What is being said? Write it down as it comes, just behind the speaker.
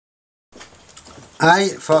Hi,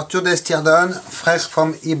 for today's teardown, fresh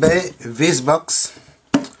from eBay, this box.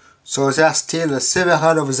 So there are still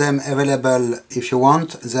several of them available if you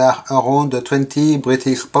want. They are around 20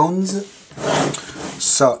 British pounds.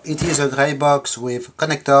 So it is a grey box with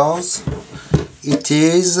connectors. It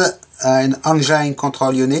is an engine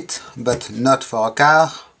control unit, but not for a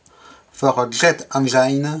car, for a jet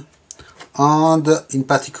engine. And in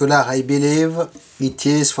particular, I believe it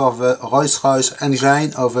is for the Rolls-Royce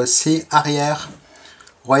engine of a Sea Harrier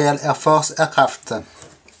Royal Air Force aircraft.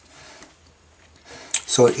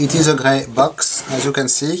 So it is a grey box, as you can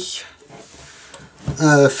see.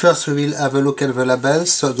 First we will have a look at the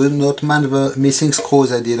labels, so do not mind the missing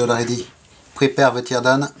screws, I did already. Prepare the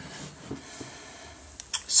teardown.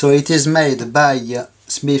 So it is made by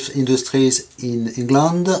Smith Industries in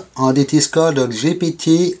England, and it is called a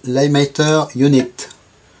GPT limiter unit.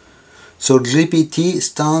 So GPT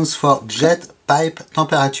stands for Jet Pipe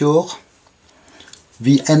Temperature.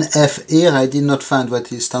 The NF here, I did not find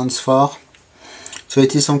what it stands for. So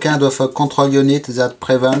it is some kind of a control unit that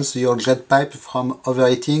prevents your jet pipe from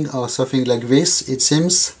overheating or something like this, it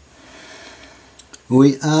seems.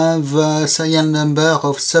 We have a serial number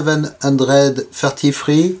of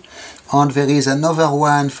 733, and there is another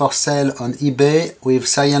one for sale on eBay with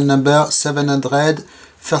serial number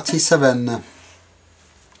 737.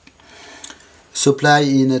 Supply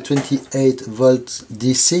in 28 volts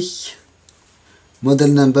DC. Model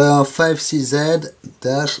number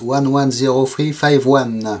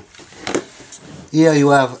 5CZ-110351. Here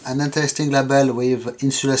you have an untesting label with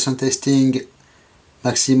insulation testing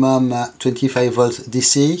maximum 25 volts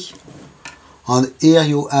DC. And here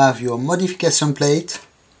you have your modification plate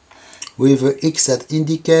with the X that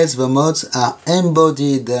indicates the mods are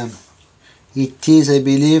embodied. It is, I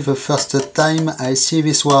believe, the first time I see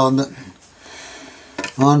this word.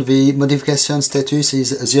 And the modification status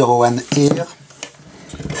is 01 here.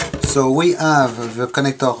 So we have the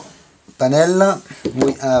connector panel,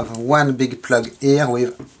 we have one big plug here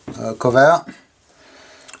with a cover,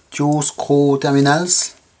 two screw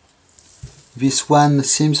terminals. This one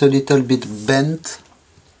seems a little bit bent.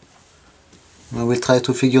 I will try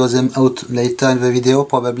to figure them out later in the video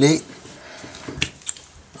probably.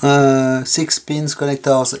 6 pins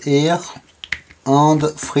connectors here and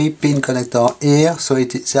 3 pin connector here, so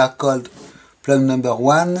they are called plug number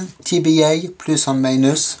 1, TBA, plus and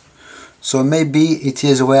minus. So maybe it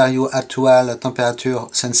is where your actual temperature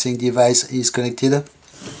sensing device is connected.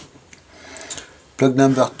 Plug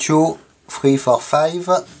number 2, 3, 4, 5.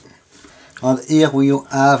 And here we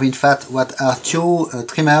have in fact what are two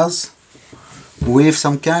trimmers with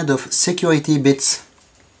some kind of security bits.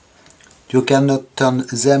 You cannot turn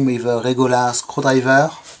them with a regular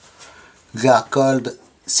screwdriver. They are called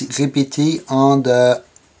GPT and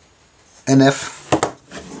NF.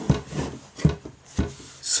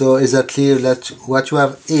 So exactly what you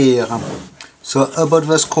have here. So about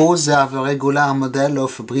the screws, they are the regular model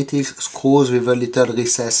of British screws with a little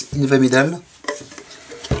recess in the middle.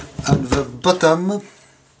 At the bottom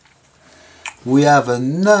we have a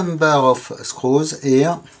number of screws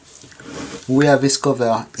here. We have this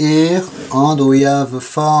cover here, and we have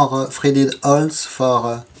 4 threaded holes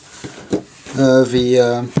for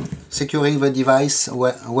securing the device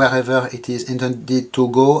wherever it is intended to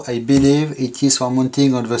go. I believe it is for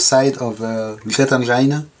mounting on the side of the jet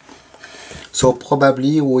engine. So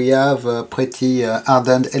probably we have pretty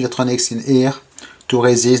hardened electronics in here to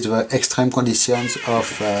resist the extreme conditions of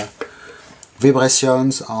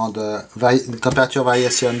vibrations and temperature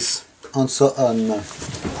variations and so on.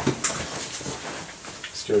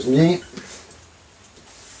 Excuse me.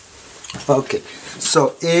 Okay,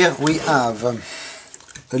 so here we have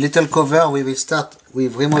a little cover. We will start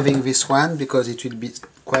with removing this one because it will be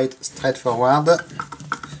quite straightforward.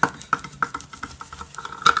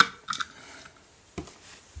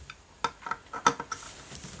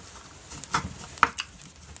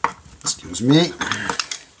 Excuse me.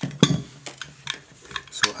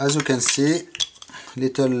 So as you can see,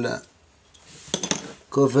 little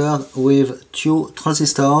covered with 2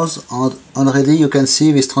 transistors, and already you can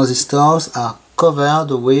see these transistors are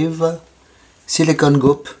covered with silicon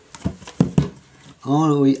goop.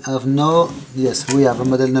 And we have we have a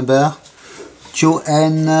model number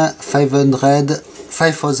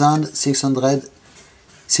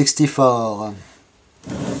 2N5664.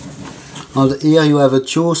 And here you have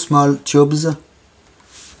 2 small tubes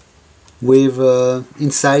with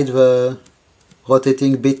inside the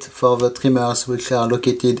rotating bit for the trimmers, which are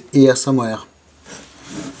located here somewhere.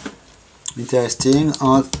 Interesting,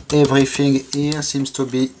 and everything here seems to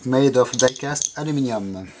be made of die-cast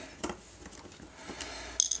aluminium.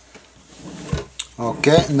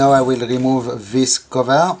 Okay, now I will remove this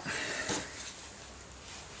cover.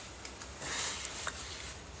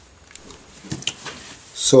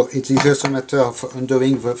 So it is just a matter of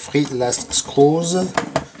undoing the 3 last screws.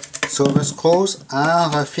 So the screws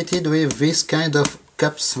are fitted with this kind of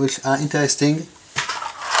cups, which are interesting.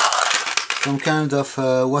 Some kind of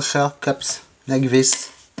washer cups like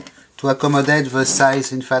this to accommodate the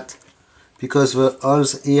size, in fact, because the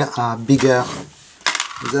holes here are bigger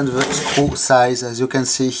than the screw size, as you can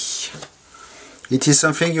see. It is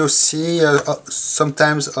something you see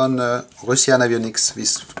sometimes on Russian Avionics,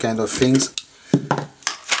 this kind of things.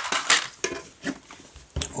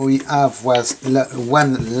 We have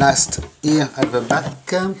one last here at the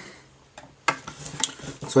back.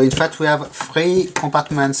 So in fact we have 3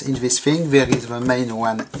 compartments in this thing. There is the main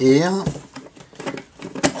one here,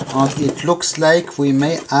 and it looks like we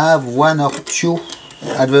may have 1 or 2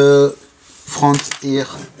 at the front here.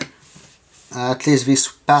 At least this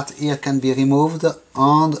part here can be removed,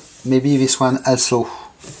 and maybe this one also.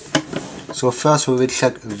 So first we will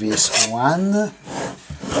check this one.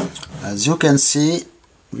 As you can see,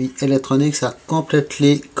 the electronics are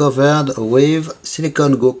completely covered with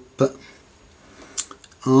silicone goop,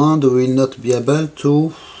 and we will not be able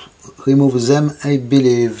to remove them, I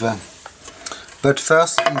believe. But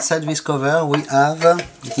first, inside this cover we have,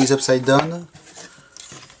 it is upside down,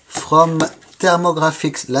 from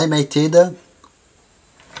Thermographics Limited,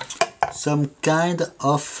 some kind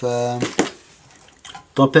of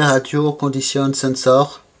temperature condition sensor.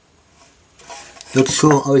 Not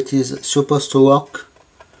sure how it is supposed to work,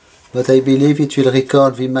 but I believe it will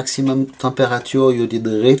record the maximum temperature you did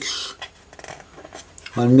reach.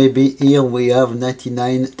 And maybe here we have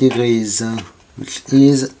 99 degrees, which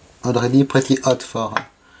is already pretty hot for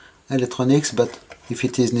electronics, but if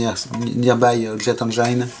it is nearby a jet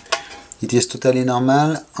engine, it is totally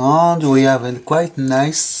normal. And we have a quite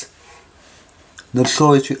nice, not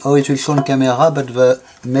sure how it will show on camera, but the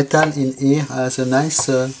metal in here has a nice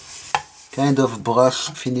kind of brush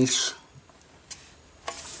finish.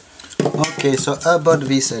 Okay, so about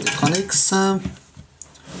this electronics,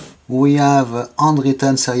 we have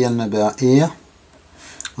handwritten serial number here,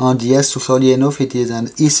 and yes, surely enough, it is an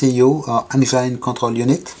ECU or engine control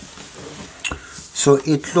unit. So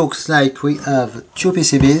it looks like we have 2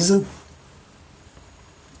 PCBs,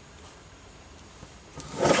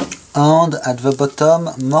 and at the bottom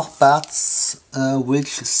more parts which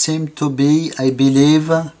seem to be, I believe,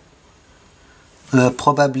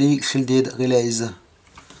 probably shielded relays.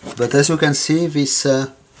 But as you can see, these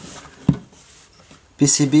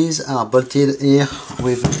PCBs are bolted here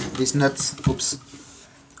with these nuts. Oops.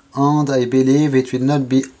 And I believe it will not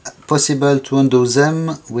be possible to undo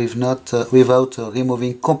them without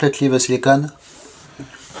removing completely the silicone.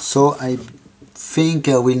 So I think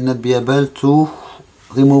I will not be able to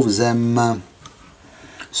remove them.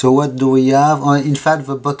 So what do we have? In fact,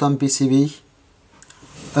 the bottom PCB,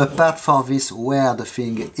 apart from this weird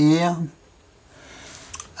thing here,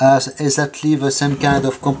 has exactly the same kind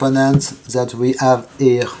of components that we have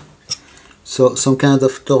here. So some kind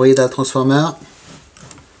of toroidal transformer,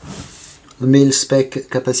 mil-spec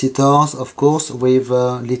capacitors, of course, with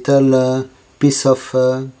a little piece of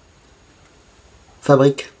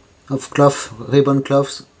fabric, of cloth, ribbon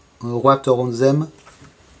cloths wrapped around them.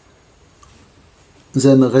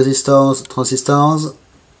 Then resistors, transistors,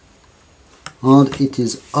 and it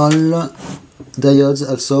is all diodes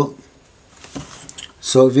also.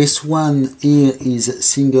 So this one here is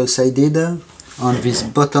single-sided, and this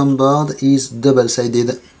bottom board is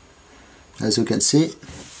double-sided, as you can see.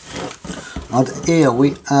 And here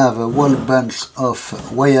we have a whole bunch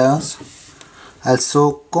of wires,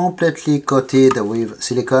 also completely coated with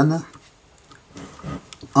silicone,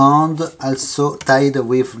 and also tied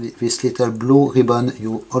with this little blue ribbon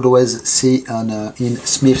you always see on in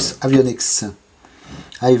Smith's Avionics,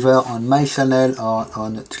 either on my channel or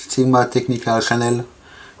on Sigma Technical channel.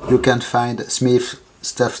 You can find Smith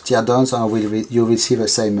stuff teardowns, and you will see the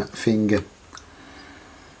same thing.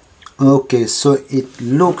 Okay, so it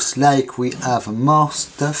looks like we have more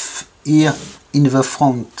stuff here in the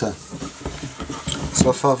front.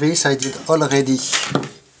 So for this I did already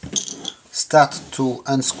start to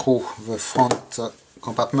unscrew the front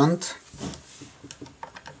compartment.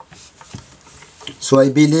 So I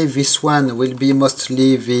believe this one will be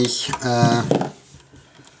mostly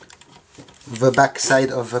the back side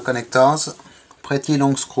of the connectors. Pretty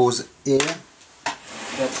long screws here.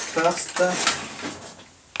 But first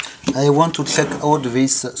I want to check out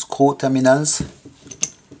these screw terminals,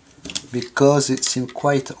 because it seems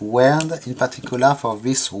quite weird, in particular for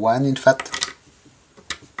this one, in fact.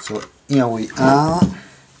 So here we are.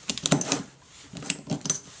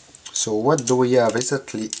 So what do we have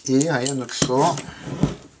exactly here? I am not sure.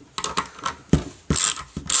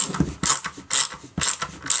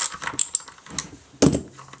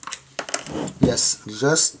 Yes,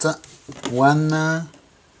 just one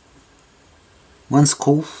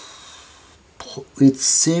screw. It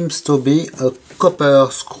seems to be a copper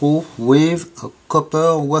screw with a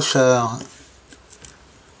copper washer.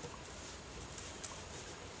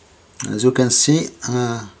 As you can see,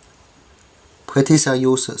 pretty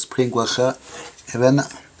serious spring washer even.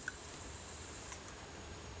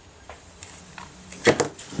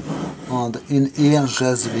 And in here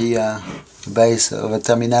just the base of the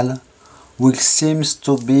terminal, which seems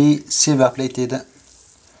to be silver plated.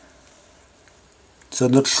 So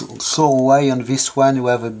not sure why on this one you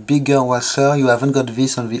have a bigger washer, you haven't got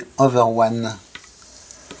this on the other one.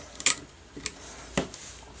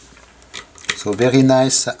 So very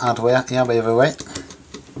nice hardware here, by the way.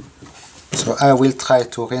 So I will try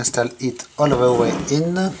to reinstall it all the way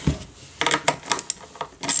in.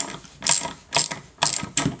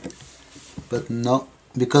 But no,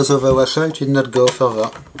 because of the washer it will not go further.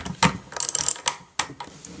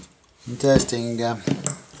 Interesting.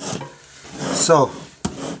 So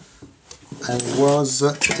I was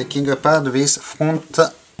taking apart this front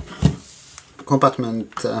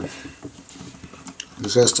compartment.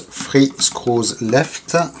 Just 3 screws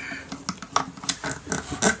left.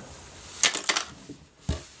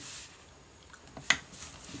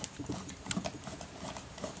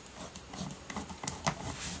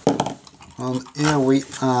 And here we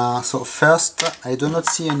are. So first, I do not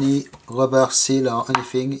see any rubber seal or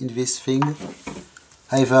anything in this thing,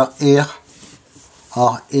 either here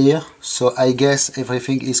or here. So I guess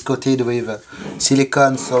everything is coated with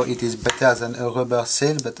silicone, so it is better than a rubber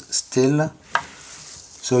seal, but still.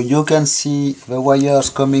 So you can see the wires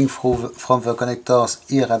coming from the connectors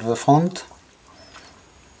here at the front.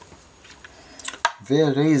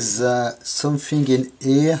 There is something in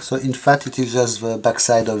here, so in fact it is just the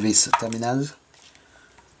backside of this terminal.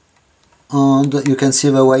 And you can see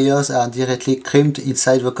the wires are directly crimped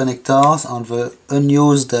inside the connectors, and the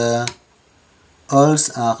unused holes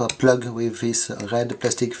are plugged with these red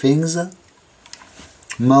plastic things.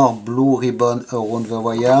 More blue ribbon around the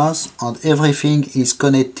wires, and everything is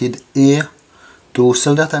connected here to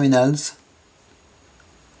solder terminals,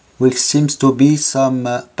 which seems to be some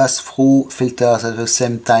pass-through filters at the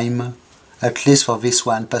same time, at least for this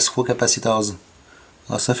one, pass-through capacitors,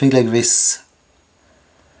 or something like this.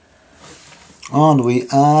 And we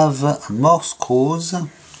have more screws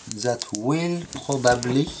that will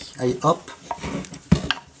probably, I hope,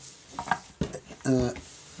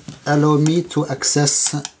 allow me to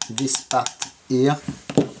access this part here.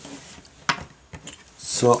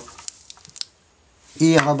 So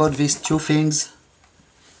here about these two things,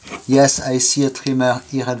 yes, I see a trimmer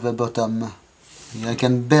here at the bottom. I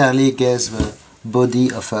can barely guess the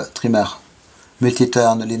body of a trimmer,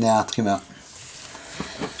 multi-turn linear trimmer.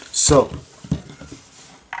 So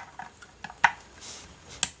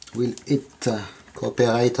will it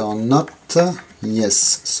cooperate or not? Yes,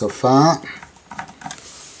 so far.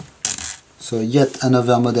 So yet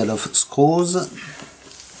another model of screws.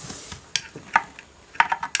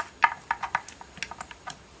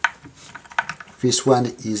 This one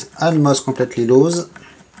is almost completely loose.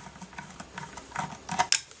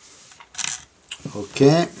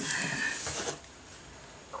 Okay.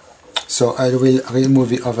 So I will remove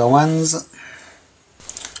the other ones.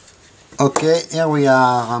 Okay, here we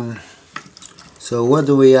are. So what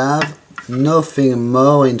do we have? Nothing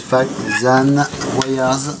more, in fact, than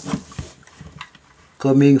wires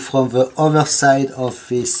coming from the other side of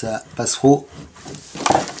this pass-through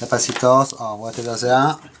capacitors or whatever they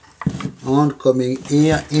are, and coming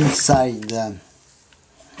here inside.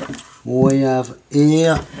 We have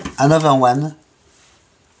here another one,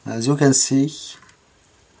 as you can see,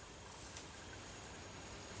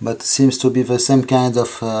 but seems to be the same kind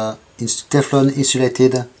of Teflon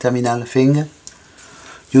insulated terminal thing.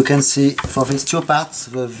 You can see for these two parts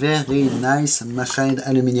the very nice machined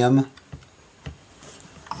aluminium.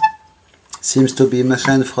 Seems to be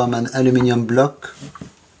machined from an aluminium block,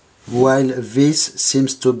 while this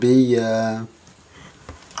seems to be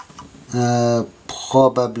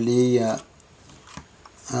probably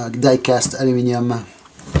die-cast aluminium.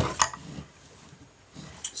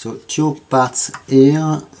 So two parts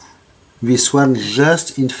here. This one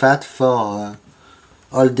just in fact for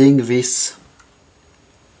holding these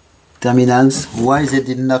terminals. Why they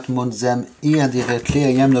did not mount them here directly,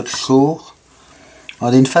 I am not sure.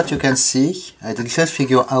 And in fact you can see, I did just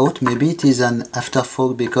figure out, maybe it is an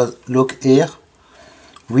afterthought, because look here,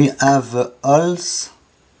 we have the holes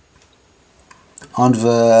on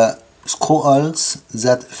the screw holes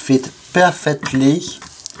that fit perfectly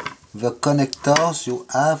the connectors you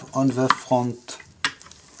have on the front.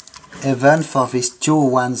 Even for these two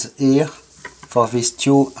ones here, for these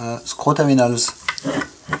two screw terminals.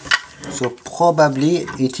 So probably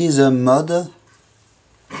it is a mod.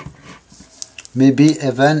 Maybe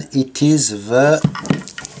even it is the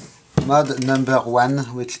mod number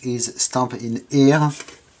 1, which is stamped in here.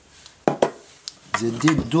 They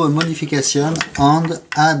did do a modification and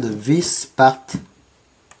add this part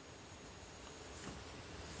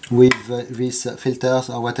with these filters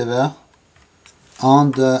or whatever,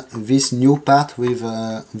 and this new part with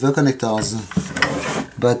the connectors.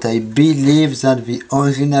 But I believe that the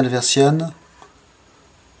original version,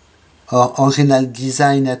 or original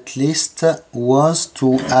design at least, was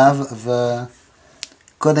to have the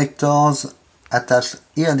connectors attached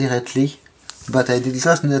here directly. But I did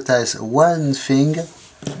just notice one thing.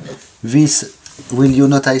 This, will you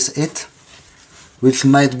notice it? Which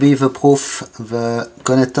might be the proof the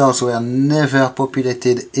connectors were never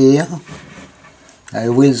populated here. I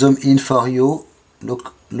will zoom in for you.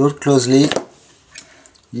 Look closely.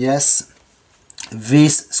 Yes,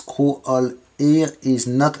 this screw hole here is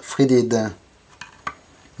not threaded.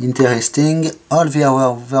 Interesting. All the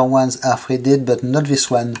other ones are threaded, but not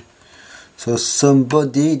this one. So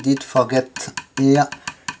somebody did forget here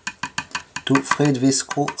to thread this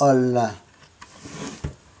screw hole.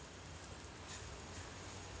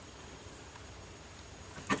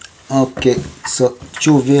 Okay, so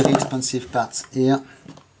two very expensive parts here.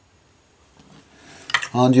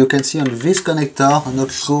 And you can see on this connector, I'm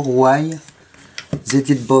not sure why they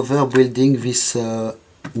did bother building this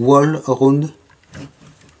wall around,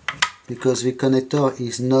 because the connector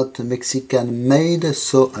is not Mexican made,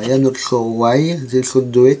 so I am not sure why they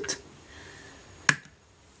should do it.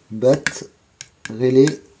 But really,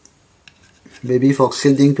 maybe for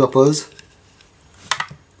shielding purpose.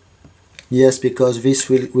 Yes, because this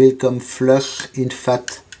will come flush in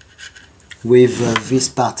fact with this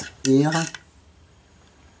part here.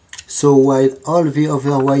 So while all the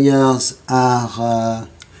other wires are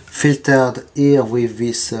filtered here with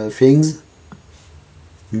these things,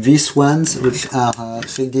 these ones which are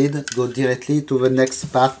shielded go directly to the next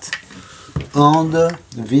part and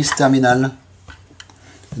this terminal.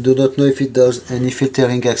 I do not know if it does any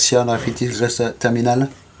filtering action or if it is just a terminal.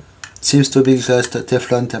 Seems to be just a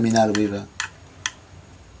Teflon terminal with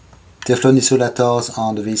Teflon isolators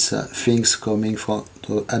and these things coming from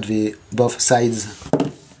at the both sides.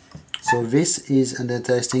 So this is an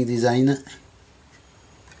interesting design.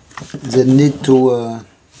 They need to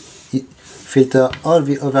filter all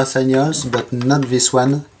the other signals, but not this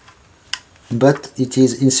one. But it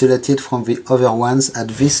is insulated from the other ones at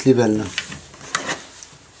this level.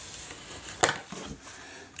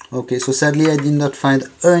 Okay, so sadly I did not find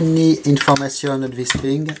any information on this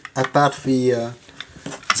thing, apart the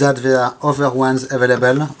that there are other ones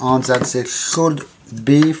available and that they should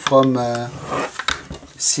be from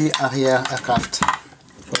Sea Harrier aircraft,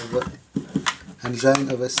 for the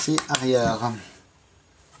engine of a Sea Harrier.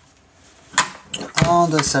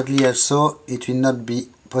 And sadly also it will not be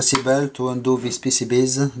possible to undo these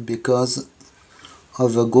PCBs because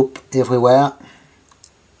of the goop everywhere.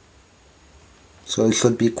 So it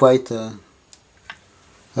should be quite a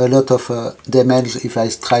lot of damage if I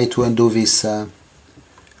try to undo these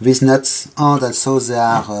nuts. And also they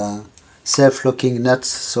are self-locking nuts,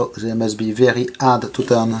 so they must be very hard to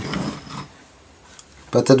turn.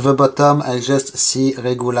 But at the bottom I just see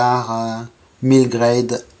regular mill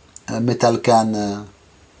grade metal can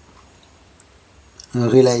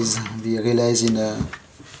relays, the relays in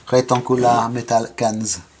rectangular metal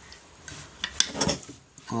cans.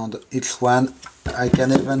 And each one, I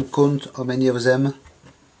can even count how many of them.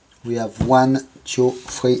 We have 1, 2,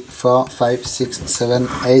 3, 4, 5, 6, 7,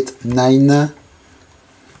 8, 9,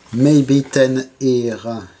 maybe 10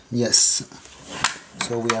 here. Yes.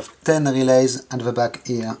 So we have 10 relays at the back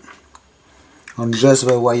here. And just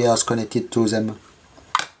the wires connected to them.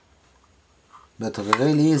 But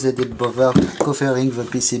really they did bother covering the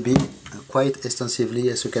PCB quite extensively,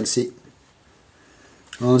 as you can see.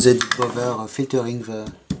 And they did bother filtering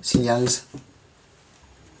the signals.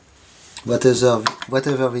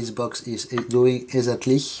 Whatever this box is doing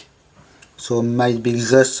exactly, so might be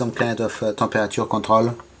just some kind of temperature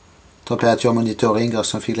control, temperature monitoring or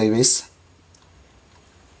something like this.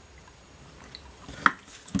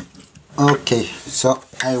 Okay, so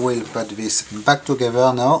I will put this back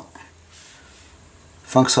together now.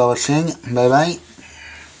 Thanks for watching, bye bye.